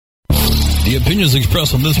The opinions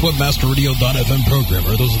expressed on this WebmasterRadio.fm program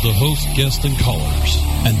are those of the host, guests, and callers,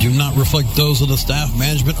 and do not reflect those of the staff,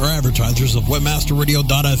 management, or advertisers of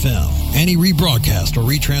WebmasterRadio.fm. Any rebroadcast or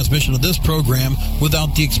retransmission of this program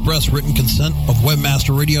without the express written consent of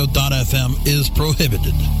WebmasterRadio.fm is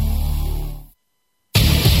prohibited.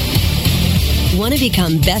 Want to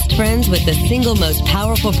become best friends with the single most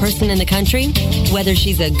powerful person in the country? Whether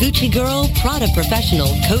she's a Gucci girl, Prada professional,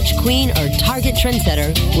 Coach queen, or Target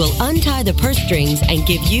trendsetter, we'll untie the purse strings and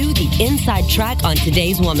give you the inside track on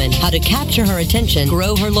today's woman. How to capture her attention,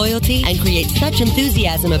 grow her loyalty, and create such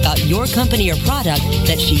enthusiasm about your company or product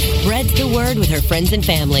that she spreads the word with her friends and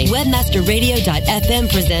family. WebmasterRadio.fm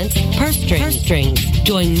presents Purse Strings.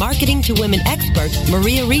 Join Marketing to Women expert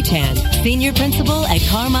Maria Retan, Senior Principal at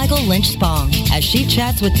Carmichael Lynch Spong, as she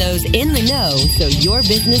chats with those in the know so your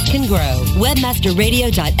business can grow.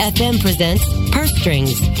 WebmasterRadio.fm presents Purse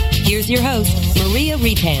Strings. Here's your host, Maria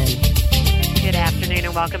Retan. Good afternoon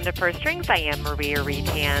and welcome to Purse Strings. I am Maria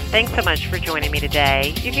Retan. Thanks so much for joining me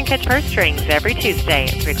today. You can catch Purse Strings every Tuesday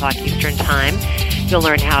at 3 o'clock Eastern Time. You'll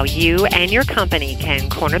learn how you and your company can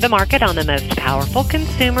corner the market on the most powerful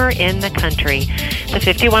consumer in the country, the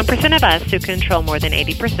 51% of us who control more than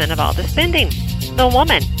 80% of all the spending, the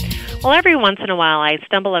woman. Well, every once in a while I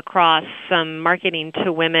stumble across some Marketing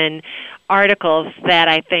to Women articles that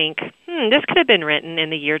I think, this could have been written in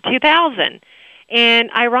the year 2000. And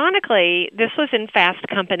ironically, this was in Fast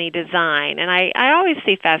Company Design. And I always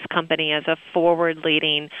see Fast Company as a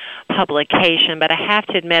forward-leading publication, but I have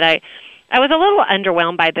to admit I was a little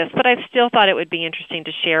underwhelmed by this, but I still thought it would be interesting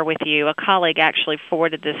to share with you. A colleague actually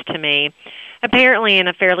forwarded this to me. Apparently, in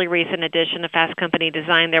a fairly recent edition of Fast Company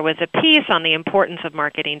Design, there was a piece on the importance of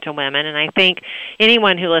marketing to women, and I think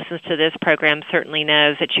anyone who listens to this program certainly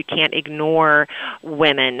knows that you can't ignore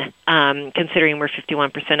women, considering we're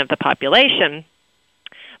 51% of the population.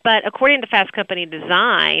 But according to Fast Company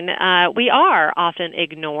Design, we are often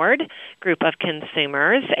ignored group of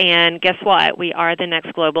consumers. And guess what? We are the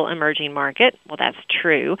next global emerging market. Well, that's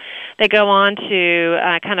true. They go on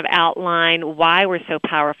to kind of outline why we're so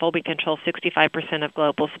powerful. We control 65% of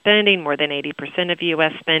global spending, more than 80% of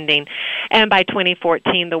U.S. spending. And by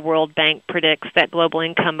 2014, the World Bank predicts that global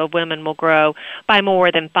income of women will grow by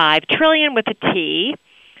more than $5 trillion with a T.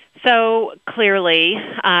 So clearly,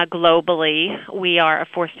 globally, we are a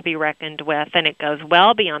force to be reckoned with, and it goes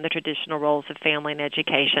well beyond the traditional roles of family and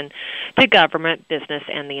education to government, business,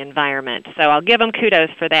 and the environment. So I'll give them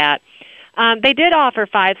kudos for that. They did offer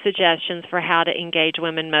 5 suggestions for how to engage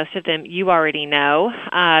women. Most of them you already know.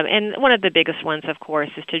 And one of the biggest ones, of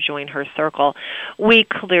course, is to join her circle. We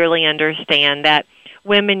clearly understand that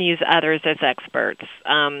women use others as experts.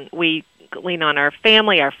 We lean on our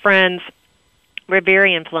family, our friends. We're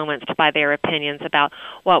very influenced by their opinions about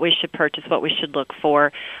what we should purchase, what we should look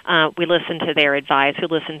for. We listen to their advice. We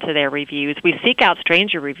listen to their reviews. We seek out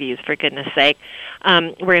stranger reviews, for goodness sake.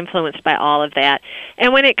 We're influenced by all of that.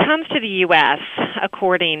 And when it comes to the U.S.,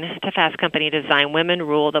 according to Fast Company Design, women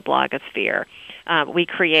rule the blogosphere. We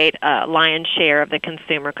create a lion's share of the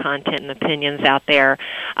consumer content and opinions out there.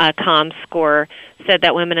 ComScore said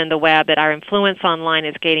that women in the web, that our influence online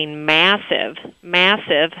is gaining massive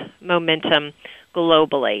momentum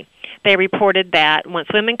globally. They reported that once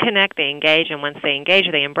women connect, they engage, and once they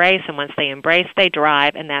engage, they embrace, and once they embrace, they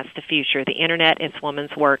drive, and that's the future. The Internet is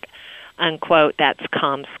women's work, unquote. That's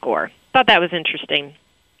ComScore. Thought that was interesting.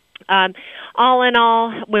 All in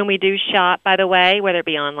all, when we do shop, by the way, whether it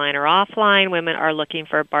be online or offline, women are looking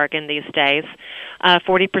for a bargain these days.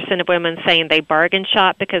 40% of women saying they bargain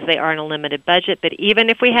shop because they are on a limited budget, but even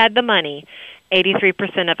if we had the money,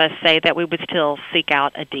 83% of us say that we would still seek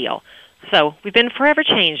out a deal. So we've been forever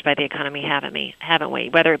changed by the economy, haven't we,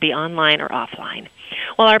 whether it be online or offline.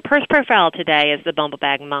 Well, our purse profile today is the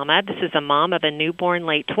Bumblebag Mama. This is a mom of a newborn,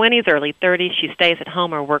 late 20s, early 30s. She stays at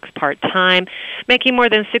home or works part-time, making more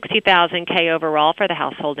than $60,000 overall for the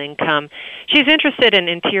household income. She's interested in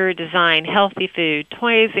interior design, healthy food,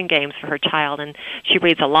 toys, and games for her child, and she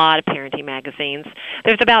reads a lot of parenting magazines.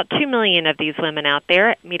 There's about 2 million of these women out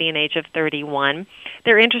there, median age of 31.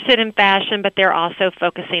 They're interested in fashion, but they're also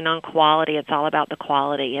focusing on quality. It's all about the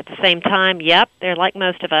quality. At the same time, they're like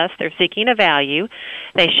most of us. They're seeking a value.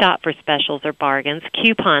 They shop for specials or bargains.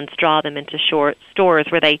 Coupons draw them into stores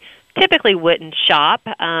where they typically wouldn't shop.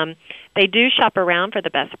 They do shop around for the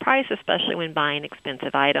best price, especially when buying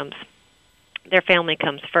expensive items. Their family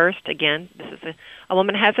comes first. Again, this is a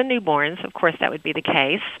woman has a newborn, so of course that would be the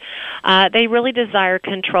case. They really desire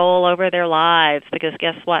control over their lives because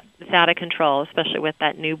guess what? It's out of control, especially with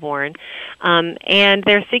that newborn. And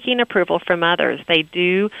they're seeking approval from others. They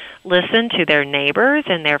do listen to their neighbors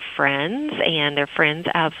and their friends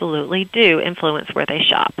absolutely do influence where they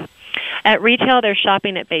shop. At retail, they're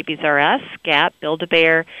shopping at Babies R Us, Gap,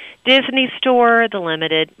 Build-A-Bear, Disney Store, The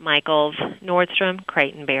Limited, Michaels, Nordstrom,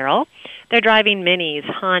 Crate & Barrel. They're driving Minis,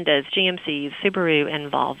 Hondas, GMCs, Subaru,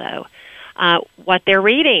 and Volvo. What they're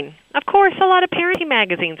reading, of course, a lot of parenting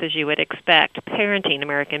magazines, as you would expect. Parenting,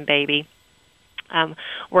 American Baby,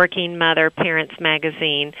 Working Mother, Parents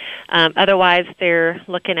Magazine. Otherwise, they're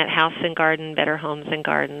looking at House and Garden, Better Homes and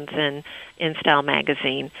Gardens, and InStyle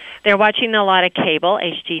Magazine. They're watching a lot of cable,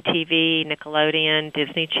 HGTV, Nickelodeon,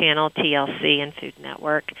 Disney Channel, TLC, and Food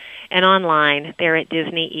Network. And online, they're at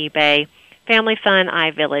Disney, eBay, Family Fun,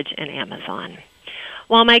 iVillage, and Amazon.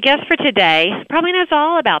 Well, my guest for today probably knows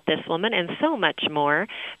all about this woman and so much more.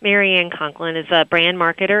 Marianne Conklin is a brand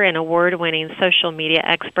marketer and award-winning social media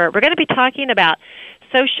expert. We're going to be talking about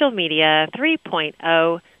social media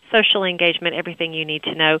 3.0, social engagement, everything you need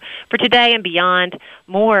to know for today and beyond.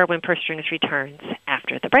 More when Purse Strings returns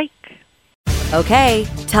after the break. Okay,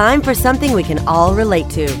 time for something we can all relate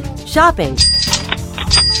to. Shopping.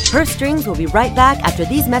 Purse Strings will be right back after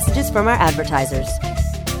these messages from our advertisers.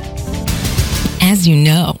 As you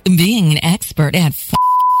know, being an expert at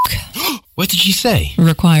What did she say?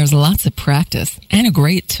 requires lots of practice and a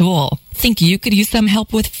great tool. Think you could use some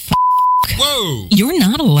help with Whoa! You're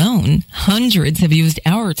not alone. Hundreds have used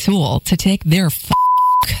our tool to take their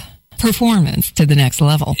performance to the next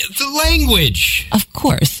level. The language! Of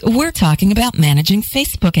course, we're talking about managing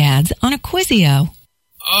Facebook ads on Acquisio.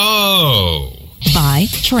 Oh. Buy,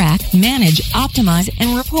 track, manage, optimize,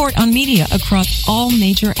 and report on media across all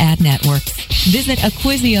major ad networks. Visit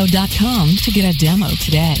Acquisio.com to get a demo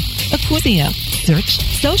today. Acquisio. Search,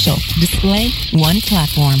 social, display, one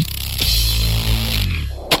platform.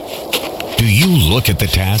 Do you look at the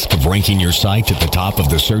task of ranking your site at the top of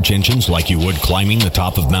the search engines like you would climbing the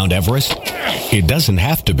top of Mount Everest? It doesn't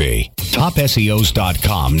have to be.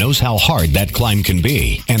 TopSEOs.com knows how hard that climb can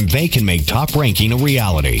be, and they can make top ranking a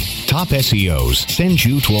reality. Top SEOs sends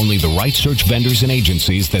you to only the right search vendors and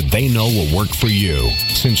agencies that they know will work for you.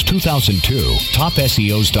 Since 2002,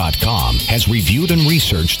 TopSEOs.com has reviewed and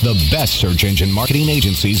researched the best search engine marketing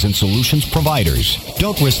agencies and solutions providers.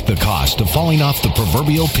 Don't risk the cost of falling off the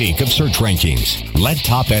proverbial peak of search rankings. Let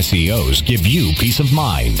Top SEOs give you peace of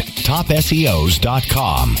mind.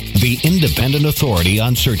 TopSEOs.com, the independent authority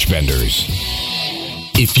on search vendors.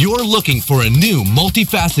 If you're looking for a new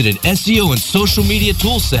multifaceted SEO and social media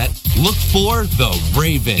toolset, look for the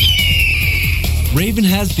Raven. Raven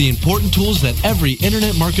has the important tools that every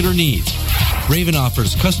internet marketer needs. Raven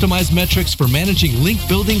offers customized metrics for managing link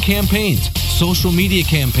building campaigns, social media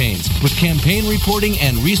campaigns, with campaign reporting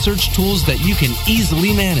and research tools that you can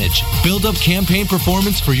easily manage. Build up campaign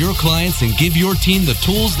performance for your clients and give your team the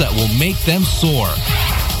tools that will make them soar.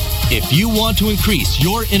 If you want to increase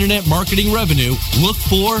your internet marketing revenue, look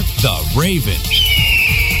for the Raven.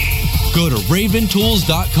 Go to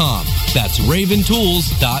raventools.com. That's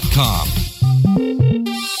raventools.com.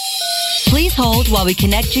 Please hold while we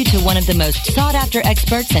connect you to one of the most sought-after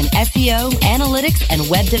experts in SEO, analytics, and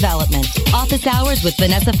web development. Office Hours with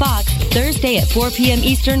Vanessa Fox, Thursday at 4 p.m.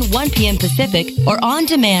 Eastern, 1 p.m. Pacific, or on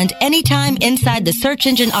demand anytime inside the Search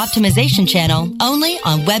Engine Optimization channel, only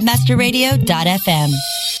on webmasterradio.fm.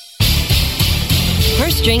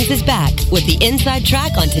 Purse Strings is back with the inside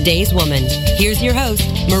track on today's woman. Here's your host,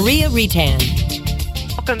 Maria Retan.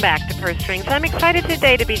 Welcome back to Purse Strings. I'm excited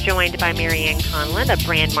today to be joined by Marianne Conklin, a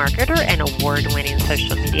brand marketer and award-winning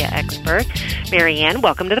social media expert. Marianne,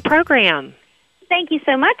 welcome to the program. Thank you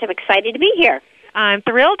so much. I'm excited to be here. I'm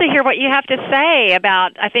thrilled to hear what you have to say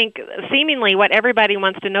about, I think, seemingly what everybody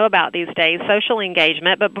wants to know about these days, social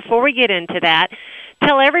engagement. But before we get into that,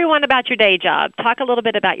 tell everyone about your day job. Talk a little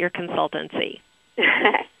bit about your consultancy.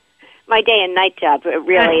 My day and night job,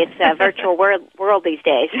 really. It's a virtual world these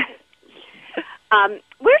days.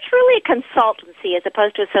 We're truly a consultancy as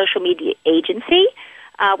opposed to a social media agency.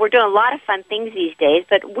 We're doing a lot of fun things these days,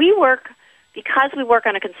 but because we work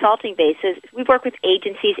on a consulting basis, we work with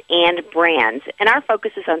agencies and brands, and our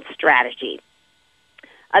focus is on strategy.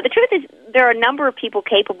 The truth is there are a number of people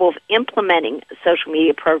capable of implementing a social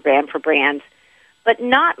media program for brands, but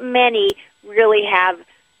not many really have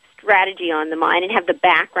strategy on the mind and have the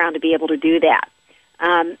background to be able to do that.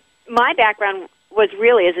 My background was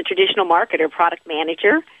really as a traditional marketer, product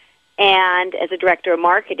manager, and as a director of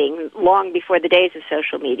marketing long before the days of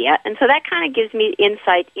social media. And so that kind of gives me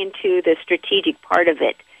insight into the strategic part of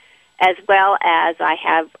it, as well as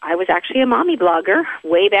I was actually a mommy blogger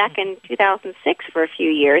way back in 2006 for a few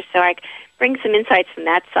years, so I bring some insights from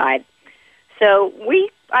that side. So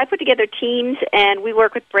I put together teams, and we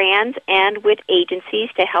work with brands and with agencies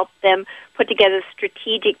to help them put together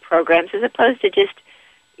strategic programs as opposed to just,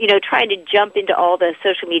 trying to jump into all the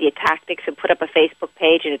social media tactics and put up a Facebook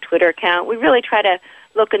page and a Twitter account. We really try to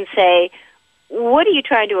look and say, what are you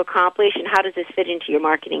trying to accomplish, and how does this fit into your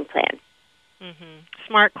marketing plan? Mm-hmm.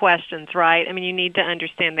 Smart questions, right? I mean, you need to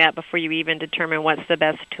understand that before you even determine what's the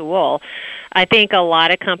best tool. I think a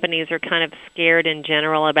lot of companies are kind of scared in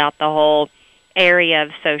general about the whole area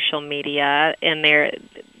of social media, and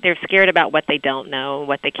they're scared about what they don't know,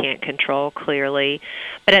 what they can't control clearly.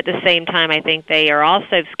 But at the same time, I think they are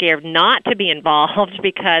also scared not to be involved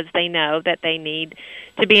because they know that they need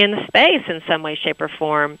to be in the space in some way, shape, or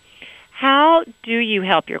form. How do you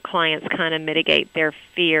help your clients kind of mitigate their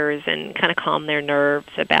fears and kind of calm their nerves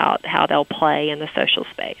about how they'll play in the social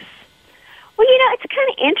space? Well, it's kind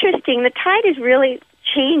of interesting. The tide is really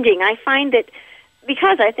changing. I find that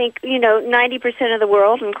because I think, 90% of the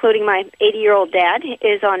world, including my 80-year-old dad,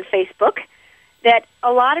 is on Facebook, that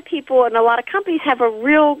a lot of people and a lot of companies have a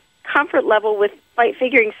real comfort level with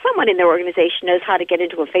figuring someone in their organization knows how to get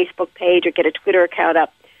into a Facebook page or get a Twitter account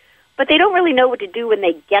up. But they don't really know what to do when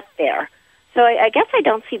they get there. So I guess I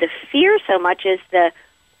don't see the fear so much as the,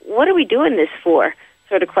 what are we doing this for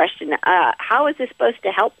sort of question. How is this supposed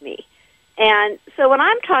to help me? And so when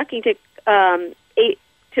I'm talking to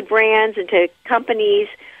brands and to companies,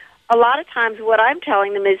 a lot of times what I'm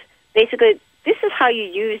telling them is basically, this is how you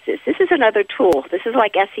use this. This is another tool. This is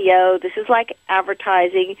like SEO. This is like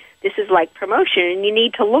advertising. This is like promotion. And you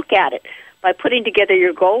need to look at it by putting together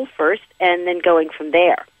your goal first and then going from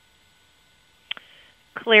there.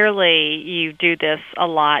 Clearly, you do this a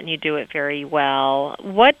lot, and you do it very well.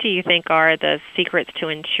 What do you think are the secrets to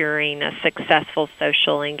ensuring a successful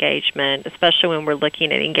social engagement, especially when we're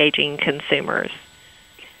looking at engaging consumers?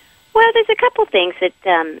 Well, there's a couple things that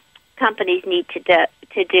companies need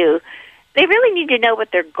to do. They really need to know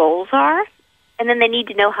what their goals are, and then they need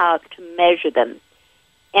to know how to measure them.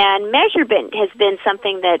 And measurement has been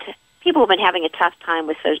something that people have been having a tough time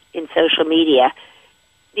with in social media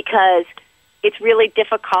because it's really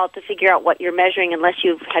difficult to figure out what you're measuring unless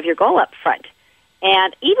you have your goal up front.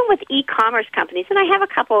 And even with e-commerce companies, and I have a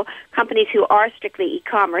couple companies who are strictly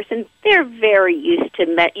e-commerce, and they're very used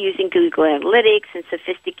to using Google Analytics and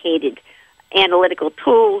sophisticated analytical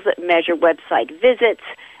tools that measure website visits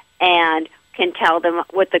and can tell them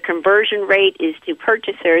what the conversion rate is to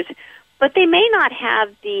purchasers, but they may not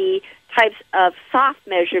have the types of soft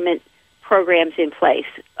measurement programs in place.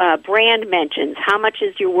 Brand mentions, how much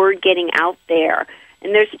is your word getting out there?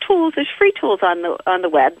 And there's free tools on the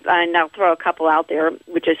web, and I'll throw a couple out there,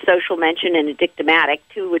 which is Social Mention and Addictomatic,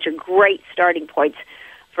 too, which are great starting points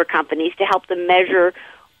for companies to help them measure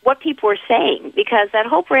what people are saying, because that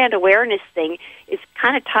whole brand awareness thing is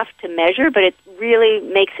kind of tough to measure, but it really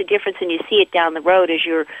makes a difference, and you see it down the road as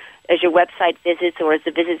your website visits or as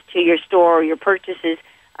the visits to your store or your purchases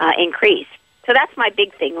increase. So that's my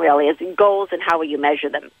big thing, really, is goals and how will you measure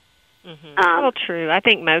them. Mm-hmm. Well, true. I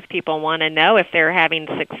think most people want to know if they're having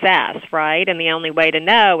success, right? And the only way to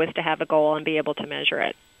know is to have a goal and be able to measure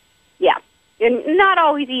it. Yeah. And not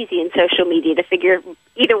always easy in social media to figure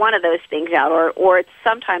either one of those things out, or it's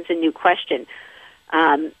sometimes a new question.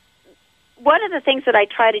 One of the things that I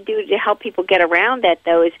try to do to help people get around that,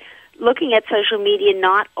 though, is looking at social media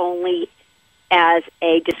not only as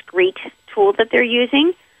a discrete tool that they're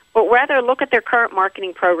using, but rather look at their current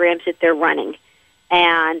marketing programs that they're running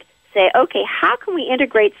and say, okay, how can we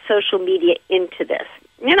integrate social media into this?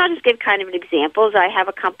 And I'll just give kind of an example. I have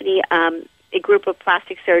a company, a group of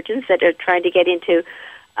plastic surgeons that are trying to get into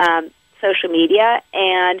social media,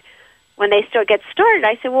 and when they get started,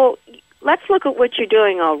 I said, well, let's look at what you're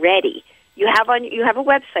doing already. You have a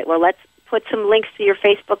website. Well, let's put some links to your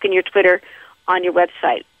Facebook and your Twitter on your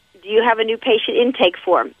website. Do you have a new patient intake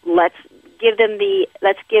form? Let's give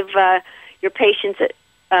your patients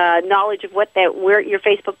knowledge of where your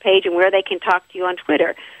Facebook page and where they can talk to you on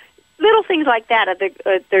Twitter. Little things like that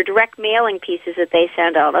are their direct mailing pieces that they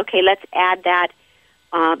send out. Okay, let's add that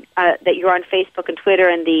that you're on Facebook and Twitter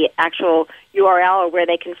and the actual URL or where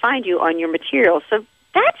they can find you on your materials. So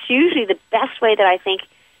that's usually the best way that I think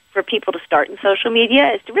for people to start in social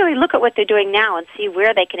media, is to really look at what they're doing now and see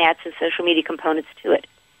where they can add some social media components to it.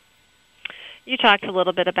 you talked a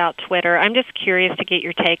little bit about Twitter. I'm just curious to get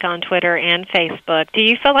your take on Twitter and Facebook. Do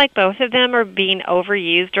you feel like both of them are being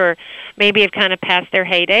overused or maybe have kind of passed their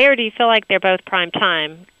heyday, or do you feel like they're both prime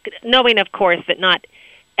time, knowing, of course, that not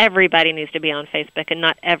everybody needs to be on Facebook and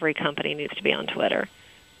not every company needs to be on Twitter?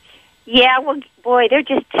 Yeah, well, boy, they're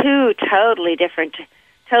just two totally different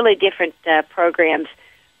programs.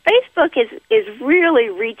 Facebook is really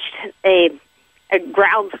reached a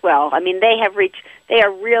groundswell. I mean, they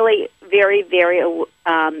are really very, very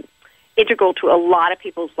integral to a lot of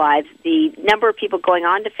people's lives. The number of people going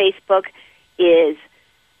on to Facebook is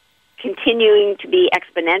continuing to be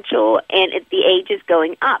exponential, and the age is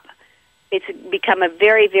going up. It's become a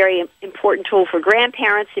very, very important tool for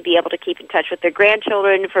grandparents to be able to keep in touch with their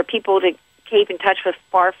grandchildren, for people to keep in touch with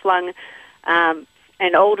far-flung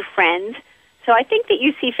and old friends. So I think that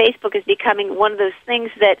you see Facebook as becoming one of those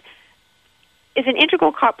things that is an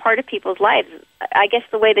integral part of people's lives. I guess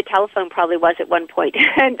the way the telephone probably was at one point.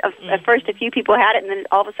 And at first a few people had it, and then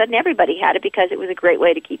all of a sudden everybody had it because it was a great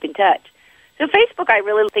way to keep in touch. So Facebook, I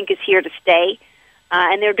really think, is here to stay,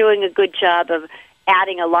 and they're doing a good job of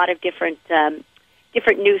adding a lot of different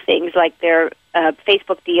new things, like their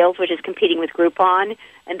Facebook Deals, which is competing with Groupon,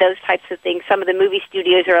 and those types of things. Some of the movie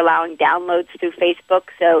studios are allowing downloads through Facebook,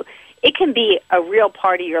 so it can be a real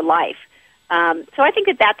part of your life. So I think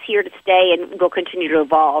that that's here to stay and will continue to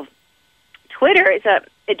evolve. Twitter is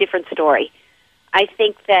a different story. I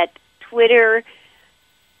think that Twitter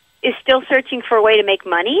is still searching for a way to make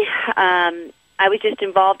money. I was just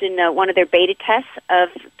involved in one of their beta tests of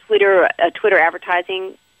Twitter, a Twitter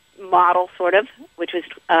advertising model, sort of, which was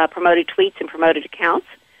promoted tweets and promoted accounts.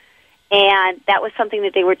 And that was something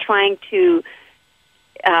that they were trying to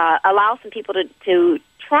allow some people to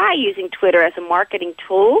try using Twitter as a marketing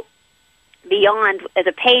tool beyond as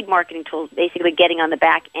a paid marketing tool, basically getting on the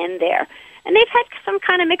back end there. And they've had some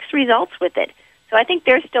kind of mixed results with it. So I think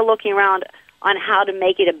they're still looking around on how to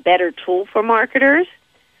make it a better tool for marketers.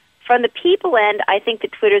 From the people end, I think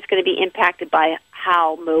that Twitter is going to be impacted by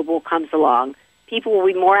how mobile comes along. People will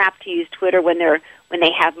be more apt to use Twitter when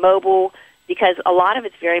they have mobile, because a lot of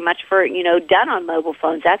it's very much done on mobile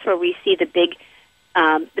phones. That's where we see the big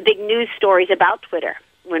news stories about Twitter.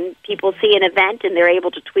 When people see an event and they're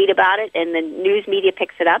able to tweet about it, and the news media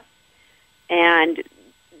picks it up, and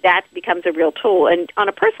that becomes a real tool. And on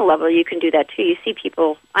a personal level, you can do that too. You see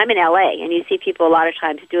people, I'm in LA, and you see people a lot of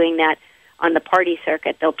times doing that on the party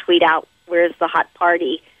circuit. They'll tweet out, where's the hot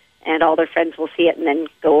party, and all their friends will see it and then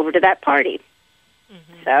go over to that party.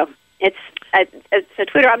 Mm-hmm. So so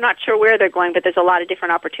Twitter, I'm not sure where they're going, but there's a lot of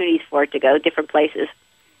different opportunities for it to go, different places.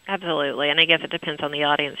 Absolutely, and I guess it depends on the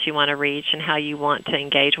audience you want to reach and how you want to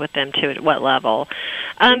engage with them to at what level.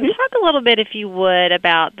 Talk a little bit, if you would,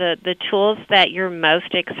 about the tools that you're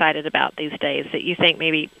most excited about these days that you think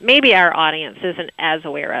maybe our audience isn't as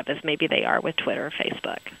aware of as maybe they are with Twitter or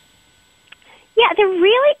Facebook. Yeah, there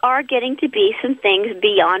really are getting to be some things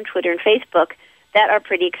beyond Twitter and Facebook that are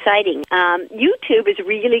pretty exciting. YouTube is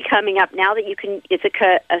really coming up now that it's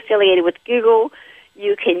affiliated with Google.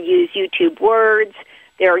 You can use YouTube Words.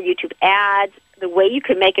 There are YouTube ads. The way you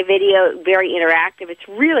can make a video very interactive, it's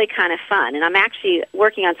really kind of fun. And I'm actually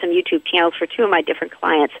working on some YouTube channels for two of my different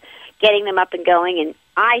clients, getting them up and going. And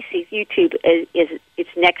I see YouTube as its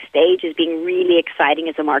next stage as being really exciting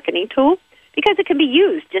as a marketing tool, because it can be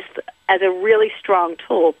used just as a really strong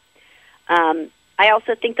tool. I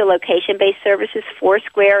also think the location-based services,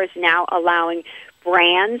 Foursquare is now allowing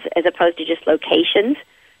brands as opposed to just locations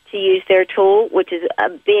to use their tool, which is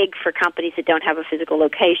big for companies that don't have a physical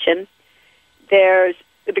location. There's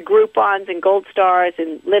the Groupons and Gold Stars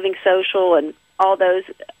and Living Social and all those,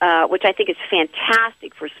 which I think is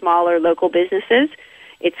fantastic for smaller local businesses.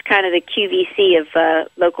 It's kind of the QVC of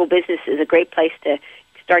local businesses, a great place to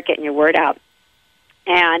start getting your word out.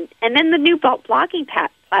 And then the new blogging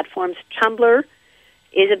platforms, Tumblr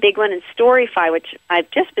is a big one, and Storyfy, which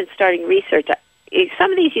I've just been starting research.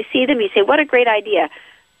 Some of these, you see them, you say, what a great idea.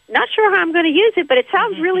 Not sure how I'm going to use it, but it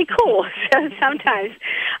sounds really cool. So sometimes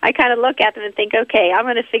I kind of look at them and think, okay, I'm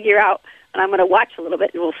going to figure out, and I'm going to watch a little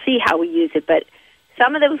bit, and we'll see how we use it. But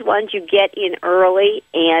some of those ones you get in early,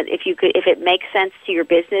 and if it makes sense to your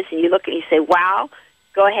business, and you look and you say, wow,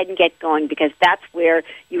 go ahead and get going, because that's where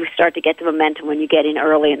you start to get the momentum when you get in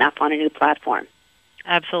early enough on a new platform.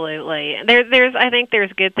 Absolutely. I think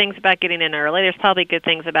there's good things about getting in early. There's probably good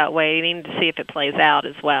things about waiting to see if it plays out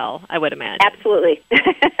as well, I would imagine. Absolutely.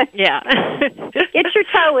 Yeah. Get your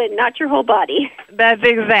toe in, not your whole body. That's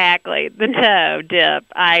exactly. The toe dip.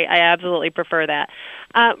 I absolutely prefer that.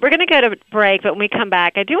 We're going to go to break, but when we come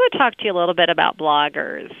back, I do want to talk to you a little bit about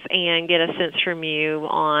bloggers and get a sense from you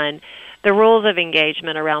on the rules of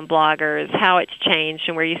engagement around bloggers, how it's changed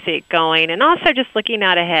and where you see it going, and also just looking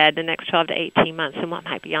out ahead the next 12 to 18 months and what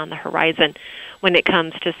might be on the horizon when it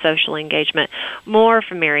comes to social engagement. More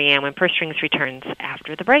from Marianne when Purse Strings returns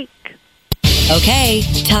after the break. Okay,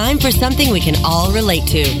 time for something we can all relate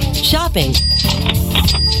to. Shopping.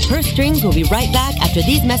 Purse Strings will be right back after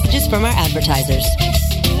these messages from our advertisers.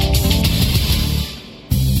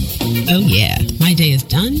 Oh, yeah. My day is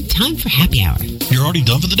done. Time for happy hour. You're already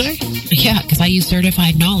done for the day? Yeah, because I use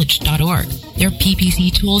CertifiedKnowledge.org. Their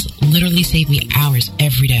PPC tools literally save me hours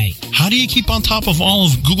every day. How do you keep on top of all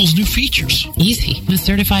of Google's new features? Easy. With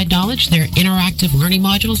Certified Knowledge, their interactive learning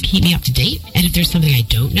modules keep me up to date. And if there's something I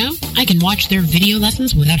don't know, I can watch their video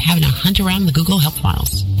lessons without having to hunt around the Google Help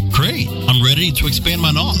files. Great. I'm ready to expand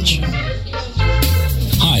my knowledge.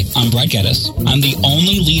 Hi, I'm Brad Geddes. I'm the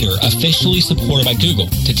only leader officially supported by Google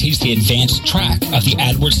to teach the advanced track of the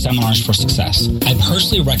AdWords Seminars for Success. I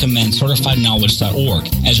personally recommend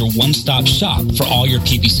CertifiedKnowledge.org as your one-stop shop for all your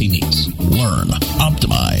PPC needs. Learn,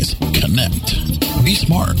 optimize, connect. Be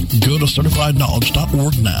smart. Go to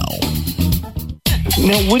CertifiedKnowledge.org now.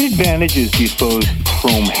 Now, what advantages do you suppose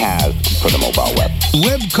Chrome has for the mobile web?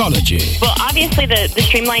 Webcology. Well, obviously the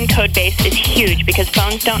streamlined code base is huge because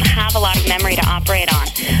phones don't have a lot of memory to operate on.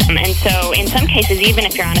 And so in some cases, even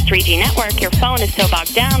if you're on a 3G network, your phone is so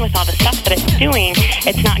bogged down with all the stuff that it's doing,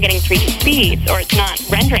 it's not getting 3G speeds or it's not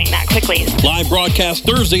rendering that quickly. Live broadcast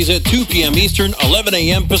Thursdays at 2 p.m. Eastern, 11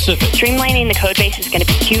 a.m. Pacific. Streamlining the code base is going to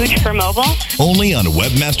be huge for mobile. Only on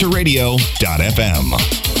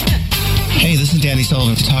webmasterradio.fm. Hey, this is Danny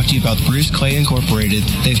Sullivan to talk to you about Bruce Clay Incorporated.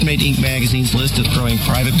 They've made Inc. Magazine's list of growing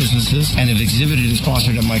private businesses and have exhibited and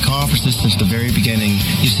sponsored at my conferences since the very beginning.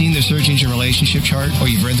 You've seen their search engine relationship chart, or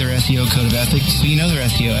you've read their SEO code of ethics, so you know they're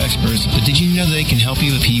SEO experts. But did you know they can help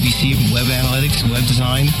you with PPC, web analytics, web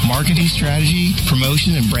design, marketing strategy,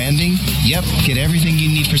 promotion, and branding? Yep, get everything you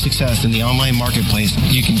need for success in the online marketplace.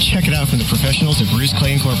 You can check it out from the professionals at Bruce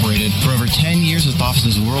Clay Incorporated. For over 10 years with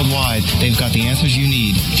offices worldwide, they've got the answers you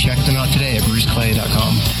need. Check them out today at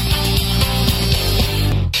bruceclay.com.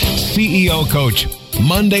 CEO Coach,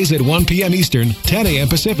 Mondays at 1 p.m. Eastern, 10 a.m.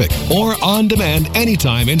 Pacific, or on demand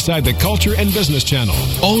anytime inside the Culture and Business Channel,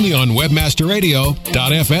 only on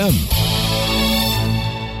webmasterradio.fm.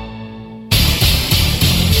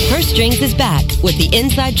 Purse Strings is back with the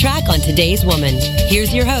inside track on today's woman.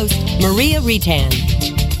 Here's your host, Maria Retan.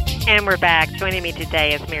 And we're back. Joining me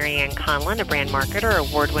today is Marianne Conlon, a brand marketer,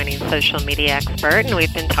 award-winning social media expert, and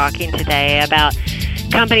we've been talking today about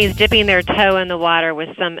companies dipping their toe in the water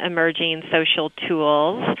with some emerging social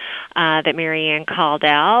tools that Marianne called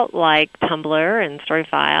out, like Tumblr and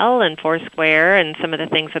Storyfile and Foursquare, and some of the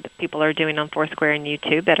things that people are doing on Foursquare and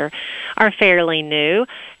YouTube that are fairly new,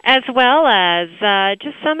 as well as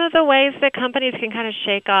just some of the ways that companies can kind of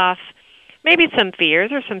shake off maybe some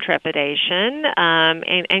fears or some trepidation,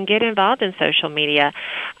 and get involved in social media.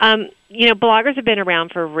 Bloggers have been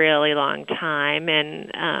around for a really long time,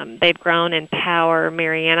 and they've grown in power,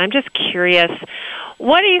 Marianne. I'm just curious,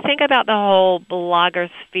 what do you think about the whole blogger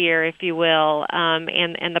sphere, if you will,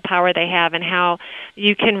 and the power they have, and how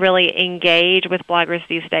you can really engage with bloggers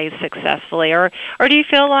these days successfully? Or do you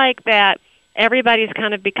feel like that everybody's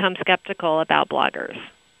kind of become skeptical about bloggers?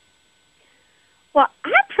 Well,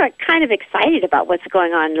 I'm kind of excited about what's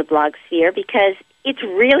going on in the blog sphere because it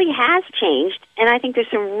really has changed, and I think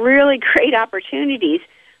there's some really great opportunities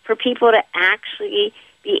for people to actually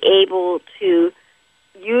be able to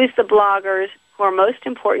use the bloggers who are most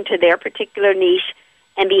important to their particular niche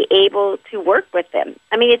and be able to work with them.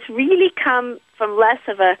 I mean, it's really come from less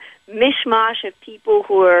of a mishmash of people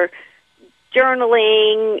who are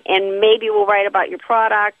journaling and maybe will write about your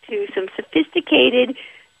product to some sophisticated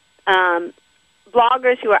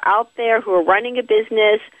bloggers who are out there who are running a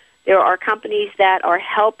business. There are companies that are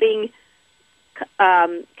helping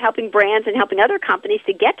brands and helping other companies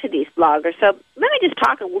to get to these bloggers. So let me just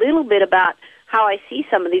talk a little bit about how I see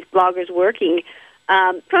some of these bloggers working.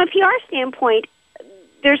 From a PR standpoint,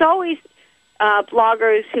 there's always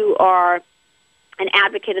bloggers who are an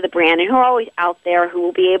advocate of the brand and who are always out there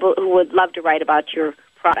who would love to write about your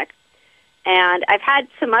product. And I've had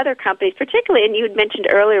some other companies, particularly, and you had mentioned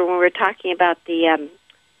earlier when we were talking about the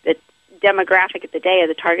demographic of the day, or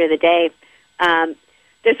the target of the day,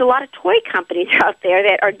 there's a lot of toy companies out there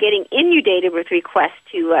that are getting inundated with requests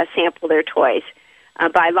to sample their toys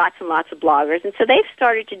by lots and lots of bloggers. And so they've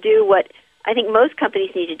started to do what I think most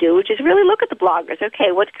companies need to do, which is really look at the bloggers.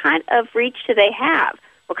 Okay, what kind of reach do they have?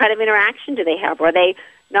 What kind of interaction do they have? Are they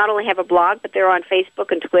not only have a blog, but they're on Facebook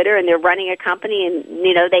and Twitter, and they're running a company, and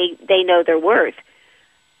they know their worth.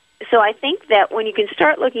 so I think that when you can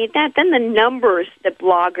start looking at that, then the numbers that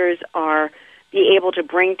bloggers are be able to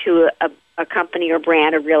bring to a company or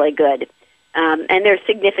brand are really good. And they're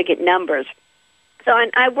significant numbers. So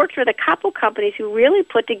I worked with a couple companies who really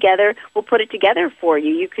will put it together for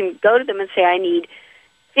you. You can go to them and say, I need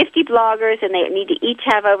 50 bloggers, and they need to each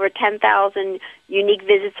have over 10,000 unique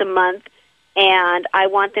visits a month, and I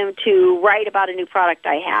want them to write about a new product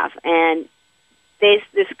I have. And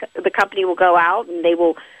the company will go out, and they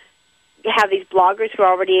will have these bloggers who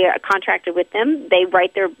are already contracted with them. They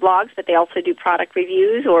write their blogs, but they also do product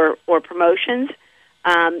reviews or promotions.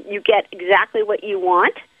 You get exactly what you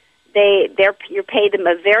want. You pay them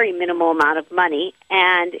a very minimal amount of money,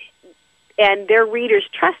 and their readers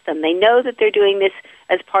trust them. They know that they're doing this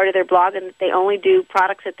as part of their blog, and that they only do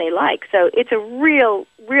products that they like. So it's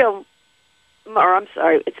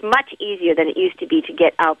it's much easier than it used to be to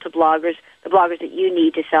get out to bloggers, the bloggers that you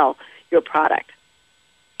need to sell your product.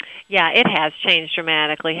 Yeah, it has changed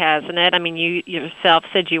dramatically, hasn't it? I mean, you yourself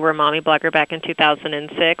said you were a mommy blogger back in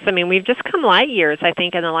 2006. I mean, we've just come light years, I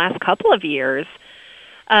think, in the last couple of years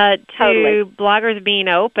to bloggers being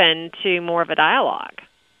open to more of a dialogue.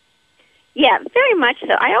 Yeah, very much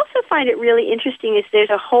so. I also find it really interesting is there's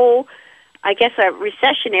a whole, I guess, a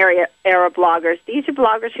recession era bloggers. These are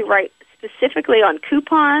bloggers who write specifically on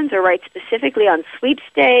coupons or write specifically on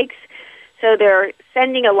sweepstakes. So they're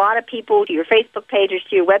sending a lot of people to your Facebook page or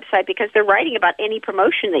to your website because they're writing about any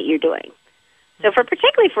promotion that you're doing. So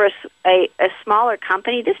particularly for a smaller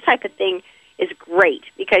company, this type of thing is great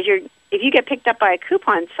because if you get picked up by a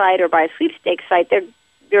coupon site or by a sweepstakes site,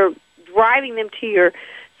 they're driving them to your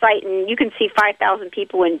site, and you can see 5,000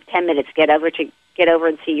 people in 10 minutes get over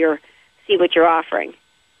and see what you're offering.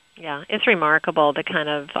 Yeah, it's remarkable the kind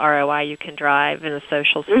of ROI you can drive in the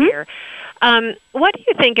social sphere. What do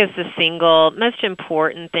you think is the single most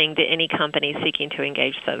important thing to any company seeking to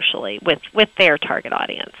engage socially with their target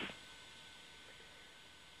audience?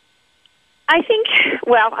 I think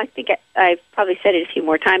I've probably said it a few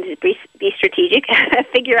more times, is be strategic.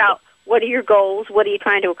 Figure out what are your goals, what are you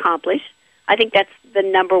trying to accomplish. I think that's the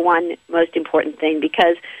number one most important thing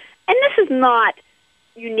because, and this is not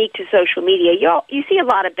unique to social media. You see a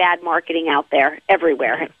lot of bad marketing out there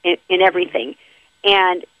everywhere in everything.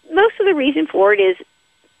 And most of the reason for it is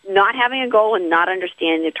not having a goal and not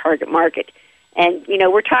understanding the target market. And,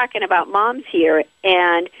 we're talking about moms here,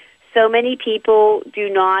 and so many people do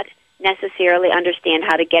not necessarily understand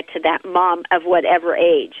how to get to that mom of whatever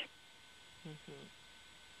age. Mm-hmm.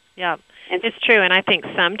 Yeah, it's true. And I think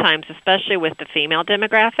sometimes, especially with the female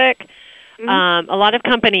demographic, a lot of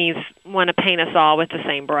companies want to paint us all with the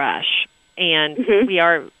same brush, and we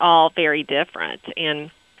are all very different. And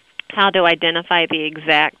how to identify the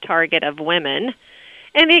exact target of women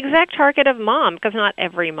and the exact target of mom, because not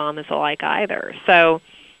every mom is alike either. So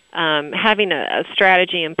having a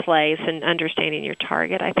strategy in place and understanding your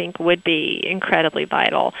target, I think, would be incredibly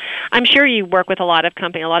vital. I'm sure you work with a lot of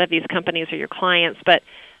these companies are your clients, but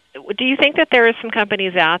do you think that there are some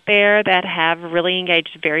companies out there that have really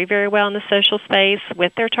engaged very, very well in the social space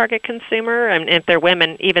with their target consumer? And if they're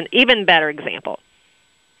women, even better example.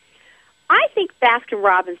 I think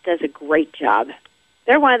Baskin-Robbins does a great job.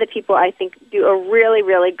 They're one of the people I think do a really,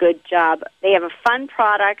 really good job. They have a fun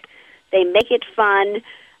product. They make it fun.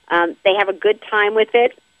 They have a good time with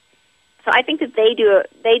it. So I think that they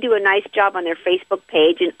do a nice job on their Facebook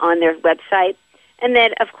page and on their website. And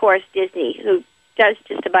then, of course, Disney, who does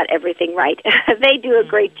just about everything right. They do a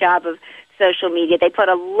great job of social media. They put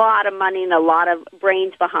a lot of money and a lot of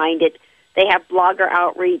brains behind it. They have blogger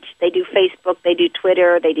outreach. They do Facebook. They do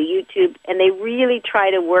Twitter. They do YouTube. And they really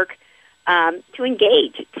try to work to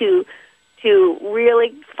engage, to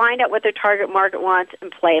really find out what their target market wants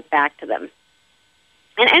and play it back to them.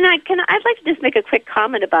 And I'd like to just make a quick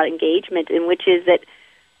comment about engagement, in which is that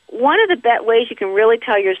one of the best ways you can really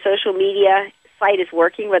tell your social media site is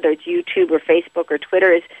working, whether it's YouTube or Facebook or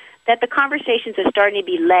Twitter, is that the conversations are starting to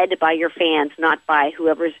be led by your fans, not by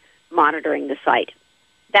whoever's monitoring the site.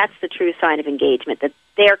 That's the true sign of engagement, that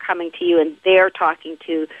they're coming to you and your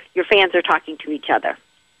fans are talking to each other.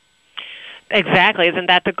 Exactly. Isn't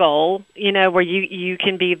that the goal? Where you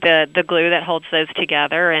can be the glue that holds those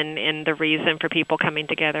together and the reason for people coming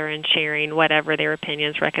together and sharing whatever their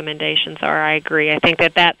opinions, recommendations are. I agree. I think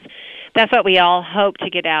that's what we all hope to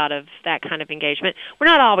get out of that kind of engagement. We're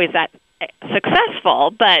not always that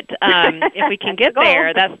successful, but if we can get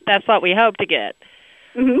there, that's what we hope to get.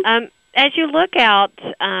 Mm-hmm. As you look out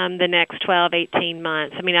the next 12, 18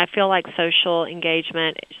 months, I feel like social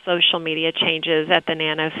engagement, social media changes at the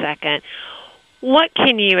nanosecond. What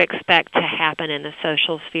can you expect to happen in the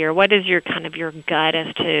social sphere? What is your kind of your gut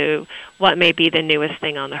as to what may be the newest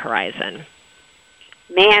thing on the horizon?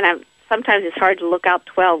 Man, sometimes it's hard to look out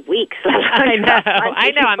 12 weeks. I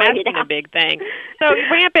know. I'm asking a big thing. So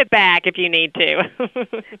ramp it back if you need to.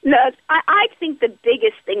 No, I think the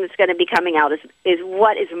biggest thing that's going to be coming out is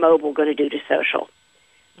what is mobile going to do to social.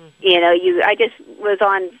 Mm-hmm. I just was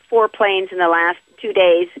on 4 planes in the last 2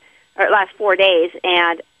 days, or last 4 days,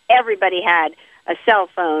 and everybody had a cell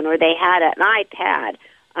phone, or they had an iPad,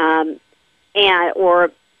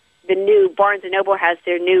 or the new Barnes & Noble has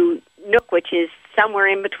their new Nook, which is somewhere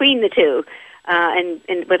in between the two, and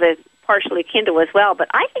with a partially Kindle as well. But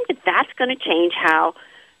I think that that's going to change how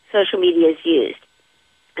social media is used.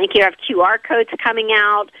 I think you have QR codes coming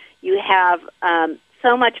out. You have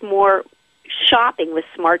so much more shopping with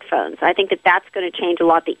smartphones. I think that that's going to change a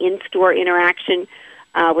lot, the in-store interaction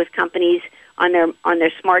with companies on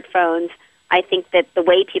their smartphones. I think that the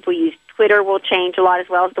way people use Twitter will change a lot, as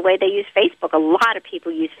well as the way they use Facebook. A lot of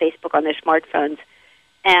people use Facebook on their smartphones,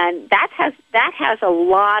 and that has a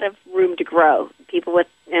lot of room to grow. People with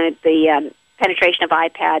the penetration of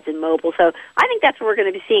iPads and mobile. So I think that's what we're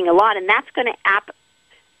going to be seeing a lot, and that's going to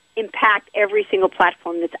impact every single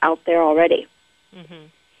platform that's out there already. Mm-hmm.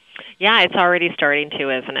 Yeah, it's already starting to,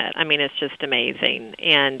 isn't it? I mean, it's just amazing.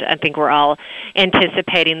 And I think we're all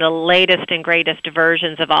anticipating the latest and greatest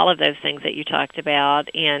versions of all of those things that you talked about,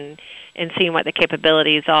 and seeing what the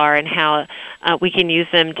capabilities are and how we can use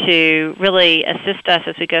them to really assist us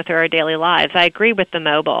as we go through our daily lives. I agree with the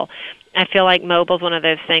mobile. I feel like mobile is one of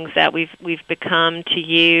those things that we've become to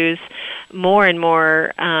use more and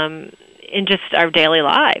more in just our daily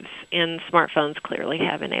lives, and smartphones clearly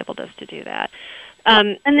have enabled us to do that.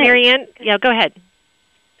 Marianne, yeah, go ahead.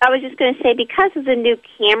 I was just going to say, because of the new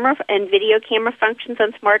camera and video camera functions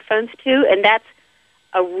on smartphones too, and that's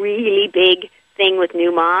a really big thing with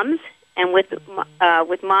new moms and with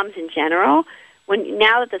moms in general.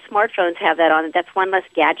 Now that the smartphones have that on it, that's one less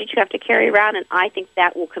gadget you have to carry around, and I think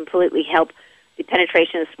that will completely help the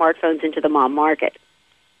penetration of smartphones into the mom market.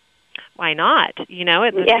 Why not?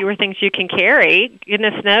 The fewer things you can carry.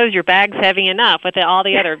 Goodness knows your bag's heavy enough with all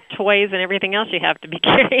the other toys and everything else you have to be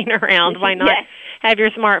carrying around. Why not have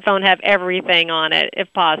your smartphone have everything on it,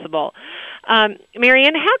 if possible?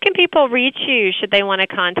 Marianne, how can people reach you should they want to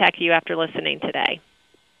contact you after listening today?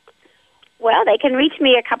 Well, they can reach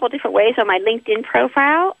me a couple different ways on my LinkedIn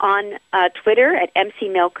profile, on Twitter at MC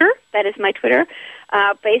Milker. That is my Twitter.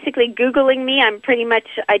 Basically, Googling me,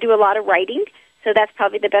 I do a lot of writing. So that's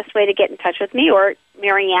probably the best way to get in touch with me, or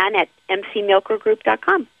Marianne at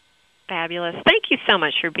mcmilkergroup.com. Fabulous. Thank you so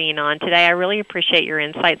much for being on today. I really appreciate your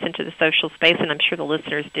insights into the social space, and I'm sure the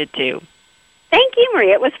listeners did too. Thank you,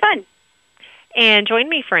 Maria. It was fun. And join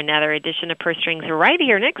me for another edition of Purse Strings right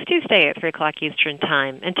here next Tuesday at 3 o'clock Eastern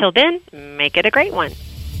Time. Until then, make it a great one.